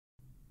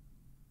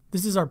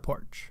This is our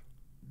porch.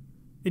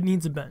 It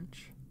needs a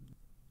bench.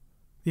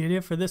 The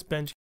idea for this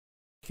bench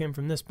came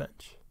from this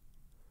bench.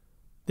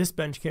 This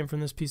bench came from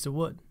this piece of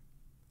wood.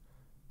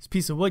 This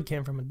piece of wood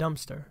came from a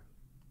dumpster.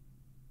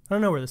 I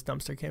don't know where this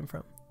dumpster came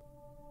from.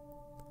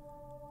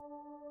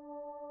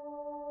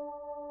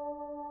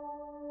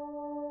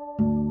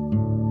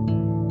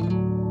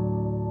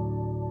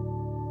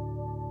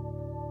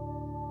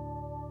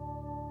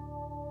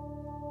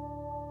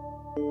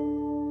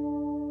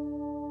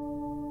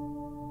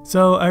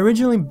 So I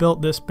originally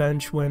built this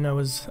bench when I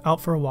was out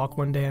for a walk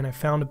one day and I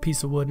found a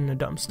piece of wood in a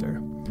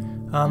dumpster.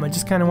 I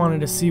just kind of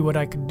wanted to see what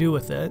I could do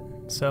with it,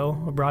 so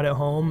I brought it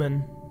home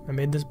and I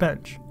made this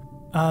bench.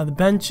 The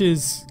bench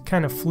is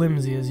kind of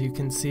flimsy, as you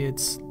can see.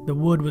 The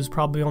wood was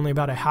probably only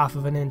about 1/2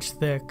 of an inch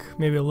thick,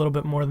 maybe a little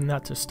bit more than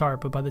that to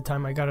start, but by the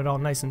time I got it all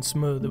nice and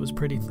smooth, it was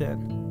pretty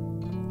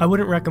thin. I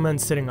wouldn't recommend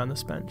sitting on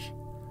this bench.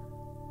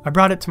 I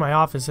brought it to my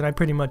office and I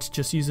pretty much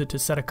just use it to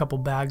set a couple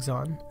bags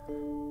on.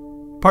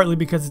 Partly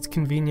because it's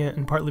convenient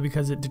and partly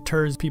because it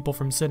deters people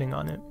from sitting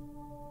on it.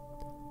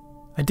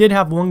 I did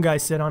have one guy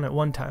sit on it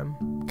one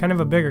time, kind of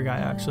a bigger guy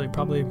actually,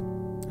 probably,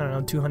 I don't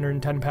know,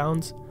 210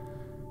 pounds.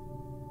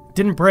 It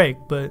didn't break,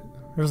 but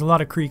there was a lot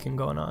of creaking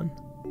going on.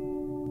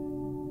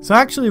 So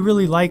I actually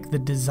really like the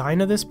design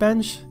of this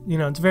bench. You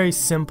know, it's very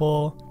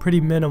simple,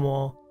 pretty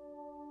minimal.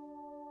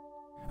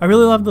 I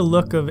really love the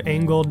look of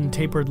angled and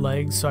tapered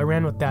legs, so I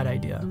ran with that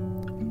idea.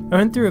 I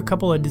went through a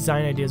couple of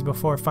design ideas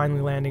before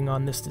finally landing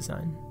on this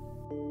design.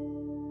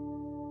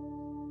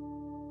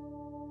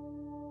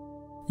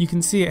 You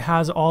can see it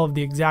has all of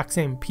the exact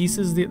same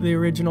pieces that the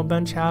original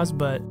bench has,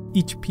 but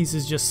each piece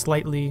is just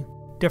slightly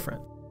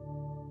different.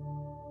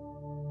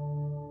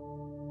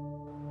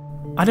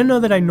 I don't know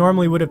that I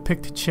normally would have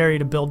picked cherry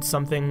to build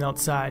something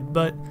outside,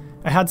 but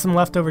I had some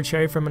leftover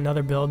cherry from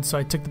another build, so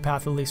I took the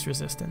path of least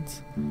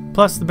resistance.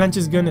 Plus, the bench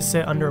is going to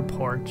sit under a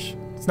porch.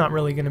 It's not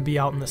really going to be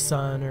out in the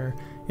sun or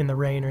in the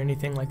rain or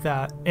anything like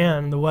that,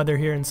 and the weather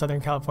here in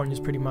Southern California is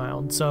pretty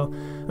mild, so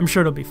I'm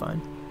sure it'll be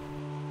fine.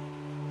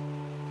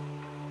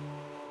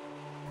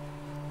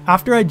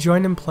 After I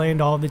joined and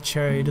planed all of the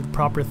cherry to the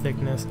proper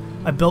thickness,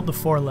 I built the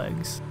 4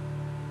 legs.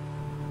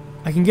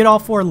 I can get all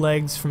 4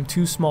 legs from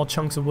 2 small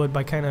chunks of wood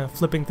by kind of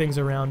flipping things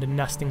around and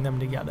nesting them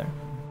together.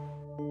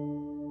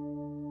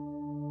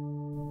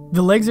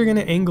 The legs are going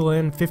to angle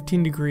in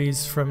 15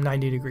 degrees from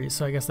 90 degrees,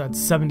 so I guess that's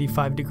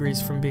 75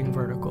 degrees from being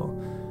vertical.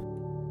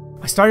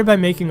 I started by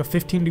making a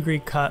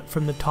 15-degree cut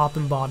from the top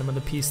and bottom of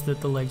the piece that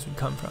the legs would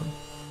come from.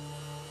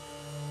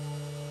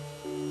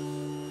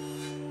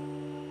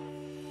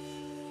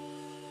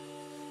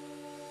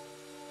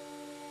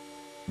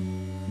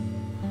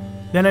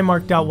 Then I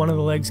marked out one of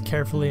the legs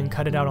carefully and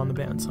cut it out on the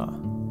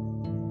bandsaw.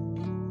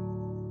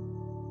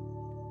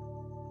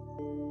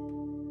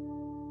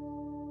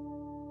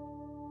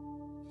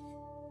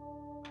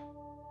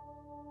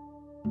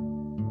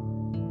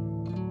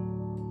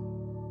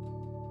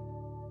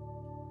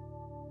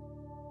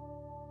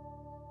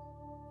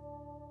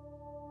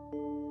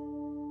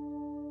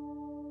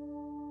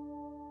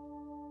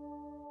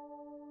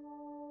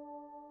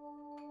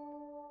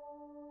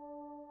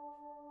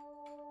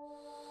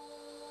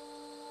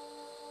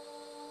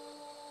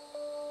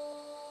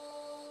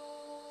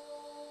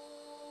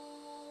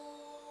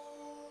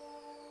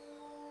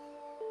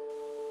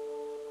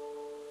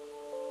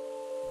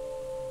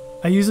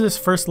 I use this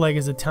first leg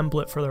as a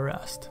template for the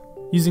rest,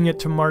 using it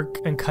to mark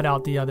and cut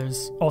out the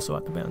others, also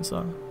at the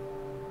bandsaw.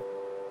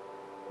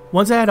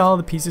 Once I had all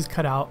the pieces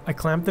cut out, I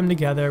clamped them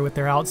together with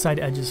their outside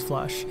edges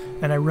flush,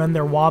 and I run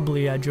their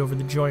wobbly edge over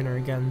the joiner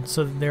again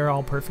so that they're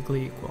all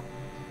perfectly equal.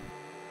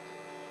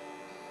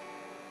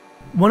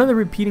 One of the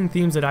repeating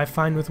themes that I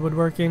find with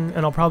woodworking,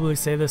 and I'll probably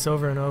say this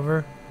over and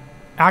over,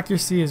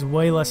 accuracy is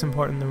way less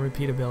important than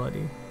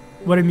repeatability.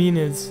 What I mean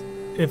is,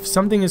 if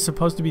something is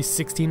supposed to be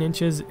 16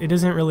 inches, it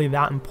isn't really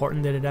that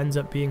important that it ends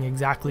up being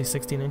exactly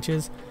 16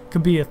 inches. It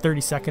could be a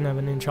 32nd of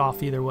an inch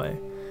off either way.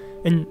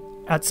 And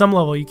at some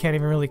level, you can't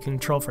even really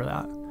control for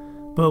that.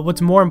 But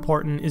what's more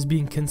important is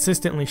being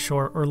consistently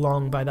short or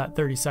long by that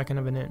 32nd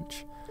of an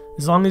inch.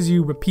 As long as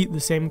you repeat the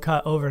same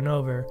cut over and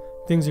over,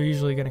 things are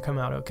usually going to come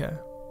out okay.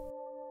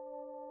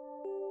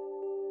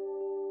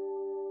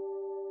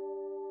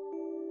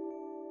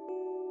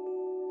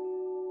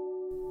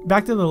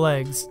 Back to the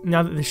legs.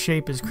 Now that the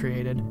shape is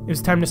created, it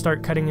was time to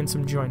start cutting in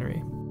some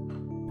joinery.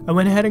 I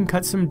went ahead and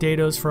cut some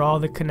dados for all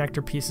the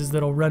connector pieces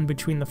that'll run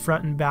between the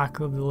front and back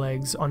of the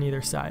legs on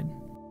either side.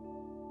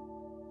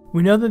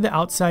 We know that the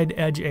outside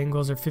edge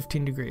angles are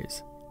 15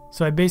 degrees,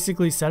 so I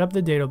basically set up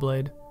the dado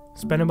blade,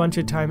 spent a bunch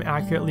of time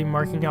accurately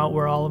marking out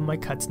where all of my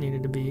cuts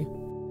needed to be,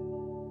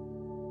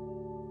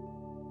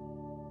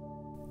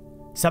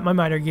 set my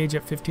miter gauge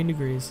at 15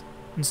 degrees,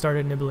 and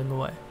started nibbling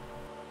away.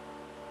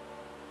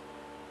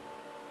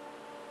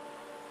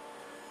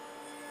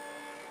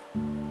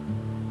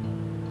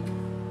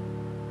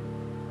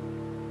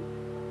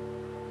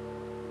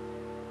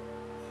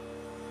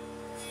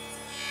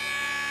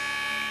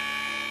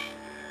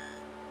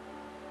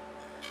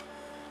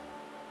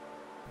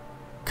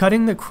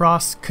 Cutting the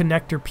cross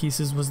connector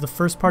pieces was the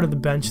first part of the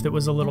bench that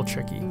was a little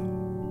tricky.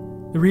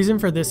 The reason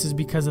for this is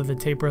because of the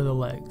taper of the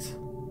legs.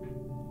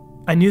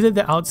 I knew that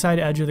the outside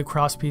edge of the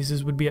cross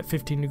pieces would be at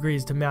 15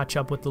 degrees to match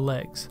up with the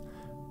legs,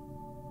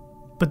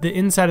 but the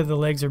inside of the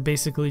legs are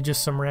basically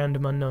just some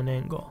random unknown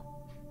angle.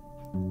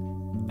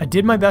 I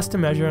did my best to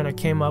measure and I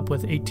came up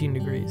with 18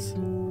 degrees.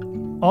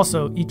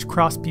 Also, each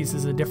cross piece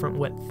is a different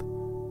width.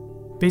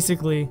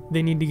 Basically,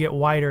 they need to get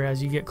wider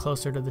as you get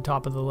closer to the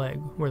top of the leg,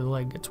 where the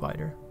leg gets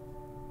wider.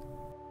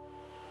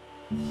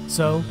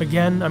 So,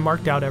 again, I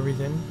marked out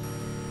everything,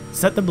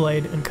 set the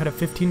blade and cut a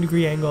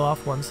 15-degree angle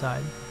off one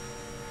side,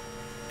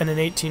 and an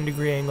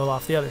 18-degree angle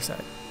off the other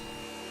side.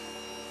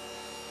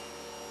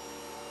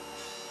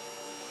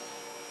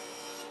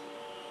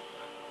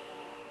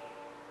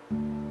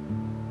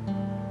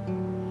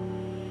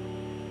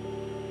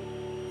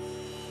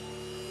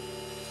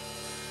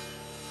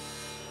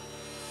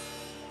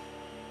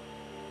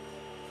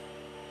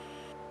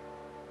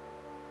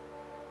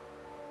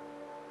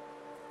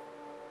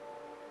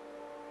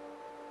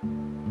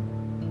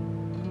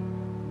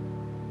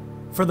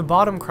 For the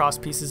bottom cross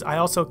pieces, I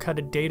also cut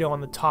a dado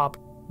on the top,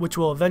 which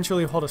will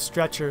eventually hold a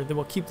stretcher that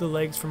will keep the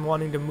legs from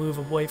wanting to move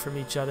away from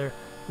each other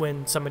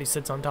when somebody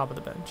sits on top of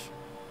the bench.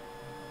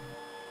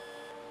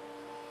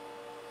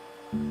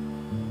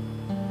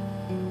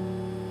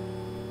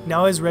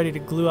 Now I was ready to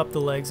glue up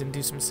the legs and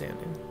do some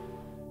sanding.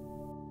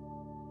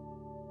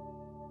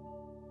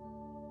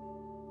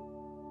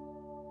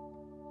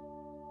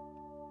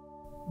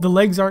 The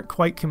legs aren't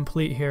quite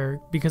complete here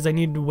because I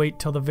needed to wait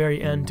till the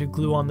very end to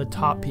glue on the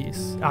top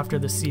piece after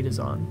the seat is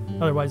on.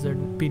 Otherwise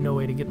there'd be no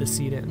way to get the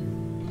seat in.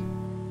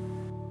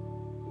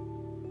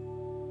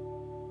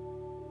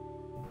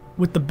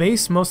 With the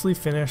base mostly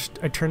finished,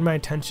 I turned my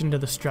attention to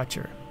the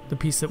stretcher, the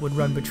piece that would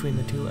run between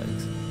the two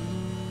legs.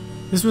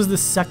 This was the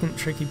second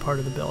tricky part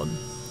of the build.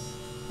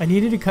 I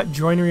needed to cut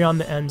joinery on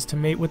the ends to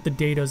mate with the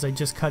dados I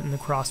just cut in the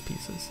cross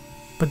pieces,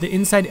 but the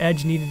inside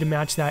edge needed to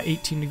match that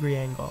 18-degree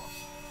angle.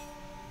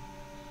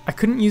 I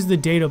couldn't use the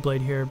dado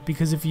blade here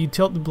because if you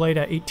tilt the blade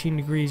at 18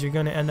 degrees, you're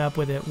going to end up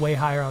with it way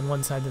higher on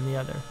one side than the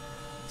other.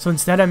 So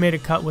instead I made a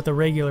cut with a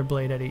regular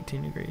blade at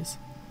 18 degrees.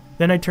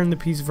 Then I turned the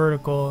piece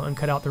vertical and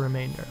cut out the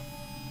remainder.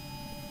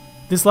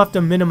 This left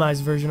a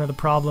minimized version of the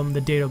problem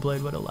the dado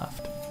blade would have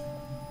left,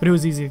 but it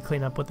was easy to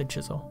clean up with a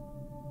chisel.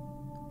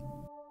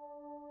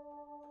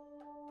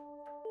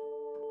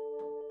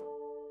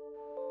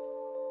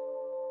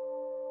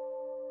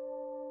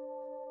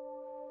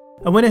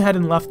 I went ahead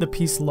and left the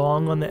piece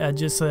long on the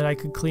edges so that I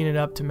could clean it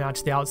up to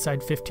match the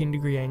outside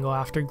 15-degree angle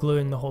after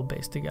gluing the whole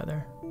base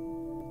together.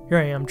 Here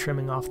I am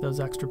trimming off those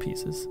extra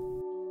pieces.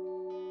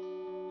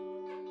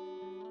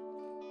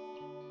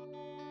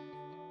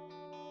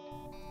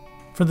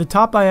 For the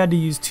top I had to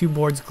use two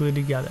boards glued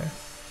together.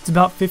 It's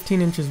about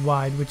 15 inches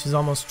wide, which is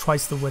almost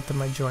twice the width of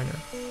my joiner.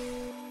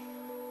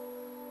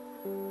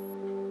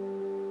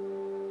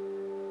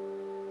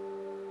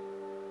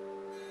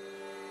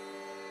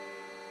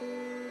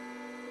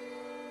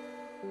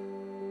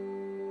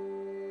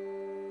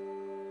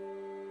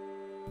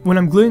 When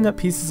I'm gluing up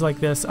pieces like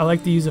this, I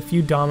like to use a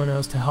few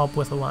dominoes to help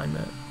with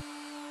alignment.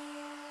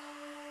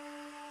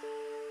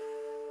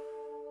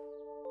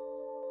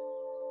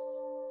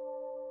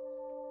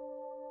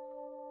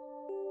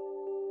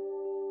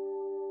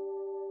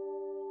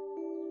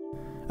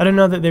 I don't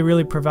know that they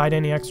really provide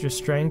any extra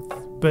strength,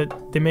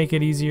 but they make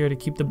it easier to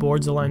keep the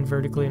boards aligned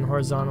vertically and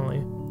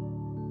horizontally.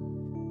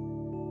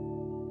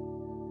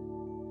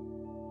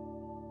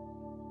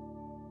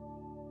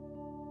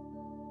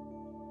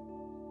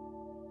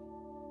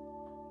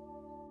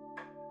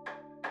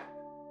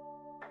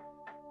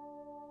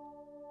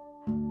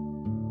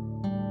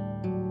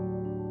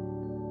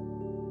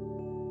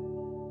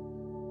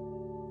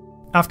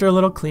 After a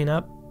little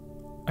cleanup,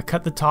 I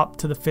cut the top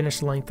to the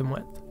finished length and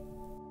width.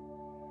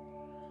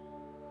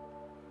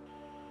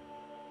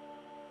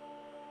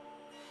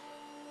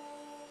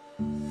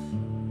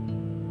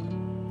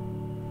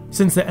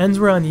 Since the ends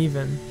were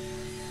uneven,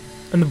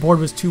 and the board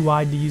was too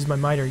wide to use my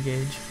miter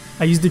gauge,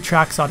 I used a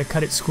track saw to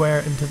cut it square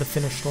into the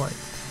finished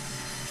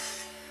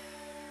length.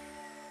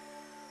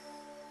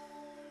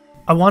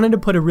 I wanted to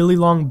put a really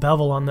long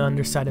bevel on the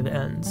underside of the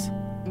ends,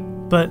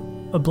 but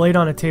a blade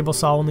on a table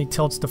saw only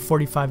tilts to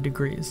 45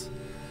 degrees.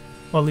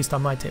 Well, at least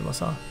on my table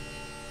saw.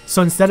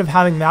 So instead of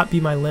having that be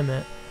my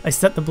limit, I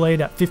set the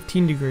blade at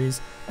 15 degrees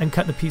and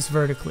cut the piece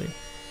vertically.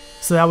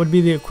 So that would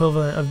be the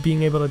equivalent of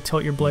being able to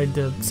tilt your blade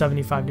to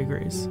 75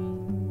 degrees.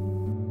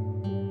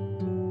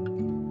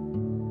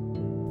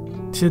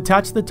 To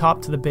attach the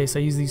top to the base, I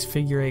use these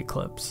figure 8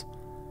 clips.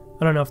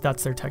 I don't know if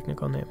that's their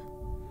technical name.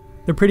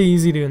 They're pretty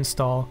easy to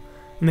install,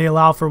 and they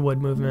allow for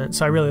wood movement,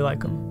 so I really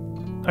like them.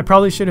 I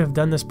probably should have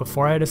done this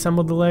before I had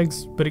assembled the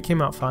legs, but it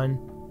came out fine.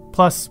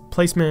 Plus,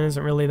 placement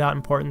isn't really that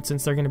important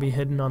since they're going to be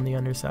hidden on the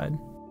underside.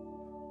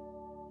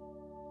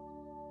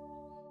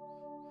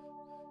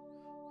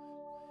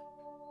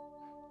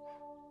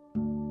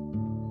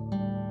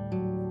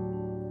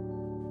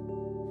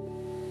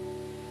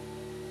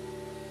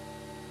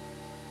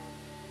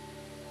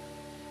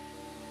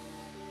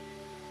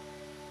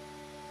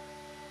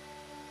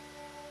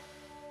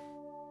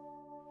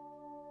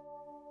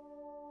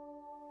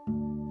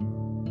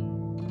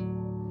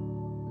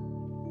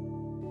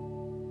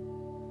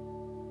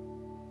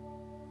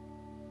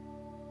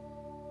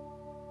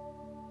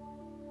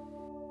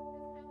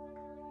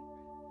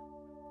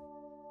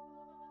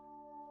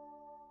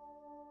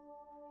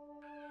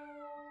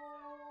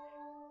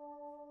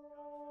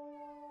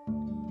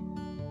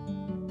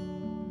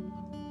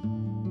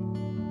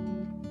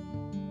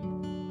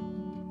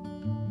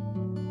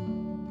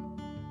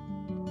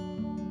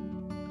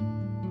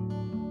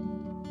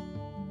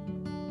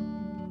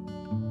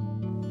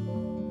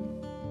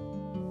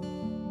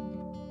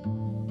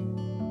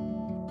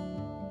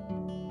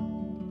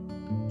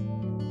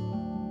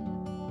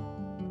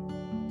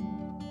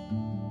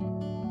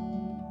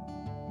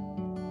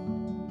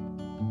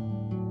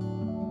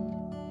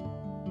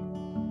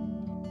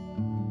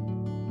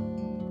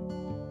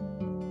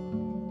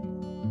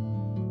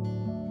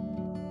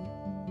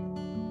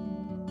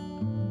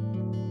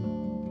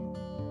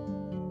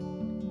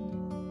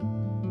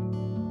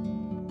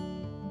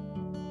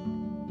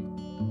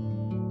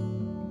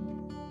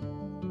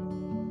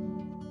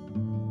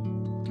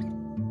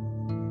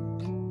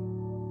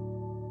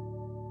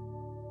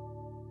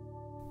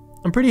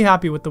 I'm pretty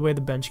happy with the way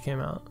the bench came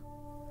out.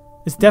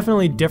 It's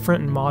definitely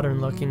different and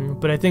modern looking,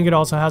 but I think it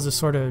also has a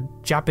sort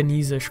of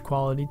Japanese-ish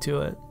quality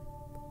to it.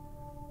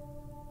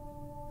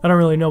 I don't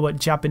really know what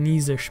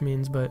Japanese-ish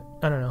means, but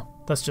I don't know.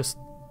 That's just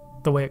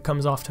the way it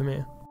comes off to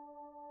me.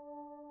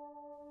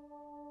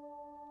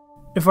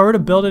 If I were to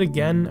build it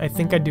again, I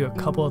think I'd do a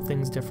couple of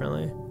things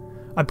differently.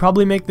 I'd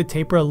probably make the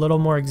taper a little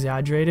more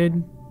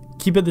exaggerated,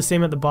 keep it the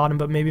same at the bottom,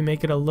 but maybe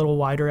make it a little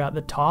wider at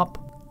the top.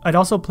 I'd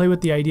also play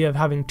with the idea of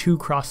having 2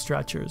 cross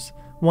stretchers,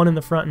 one in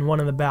the front and one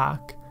in the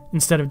back,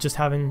 instead of just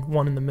having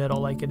one in the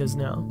middle like it is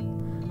now.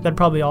 That'd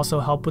probably also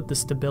help with the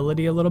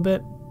stability a little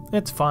bit.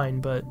 It's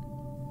fine, but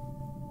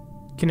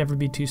can never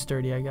be too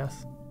sturdy, I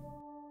guess.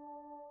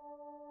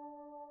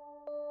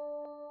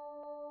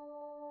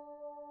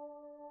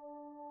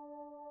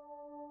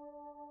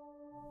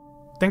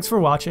 Thanks for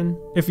watching.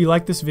 If you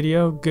like this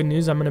video, good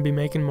news, I'm going to be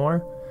making more.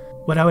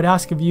 What I would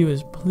ask of you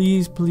is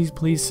please, please,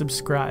 please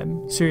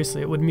subscribe.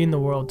 Seriously, it would mean the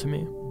world to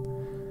me.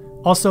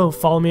 Also,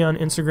 follow me on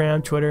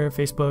Instagram, Twitter,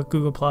 Facebook,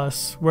 Google+,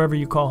 wherever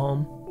you call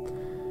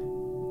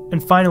home.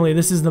 And finally,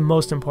 this is the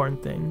most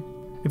important thing.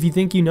 If you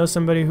think you know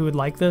somebody who would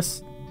like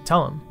this,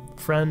 tell them. A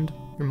friend,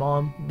 your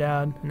mom, your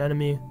dad, an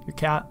enemy, your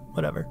cat,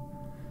 whatever.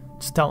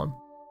 Just tell them.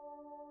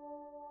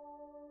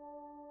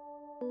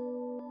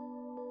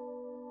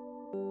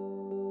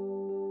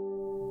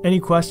 Any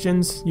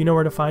questions, you know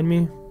where to find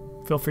me.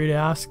 Feel free to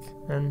ask,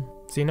 and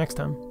see you next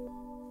time.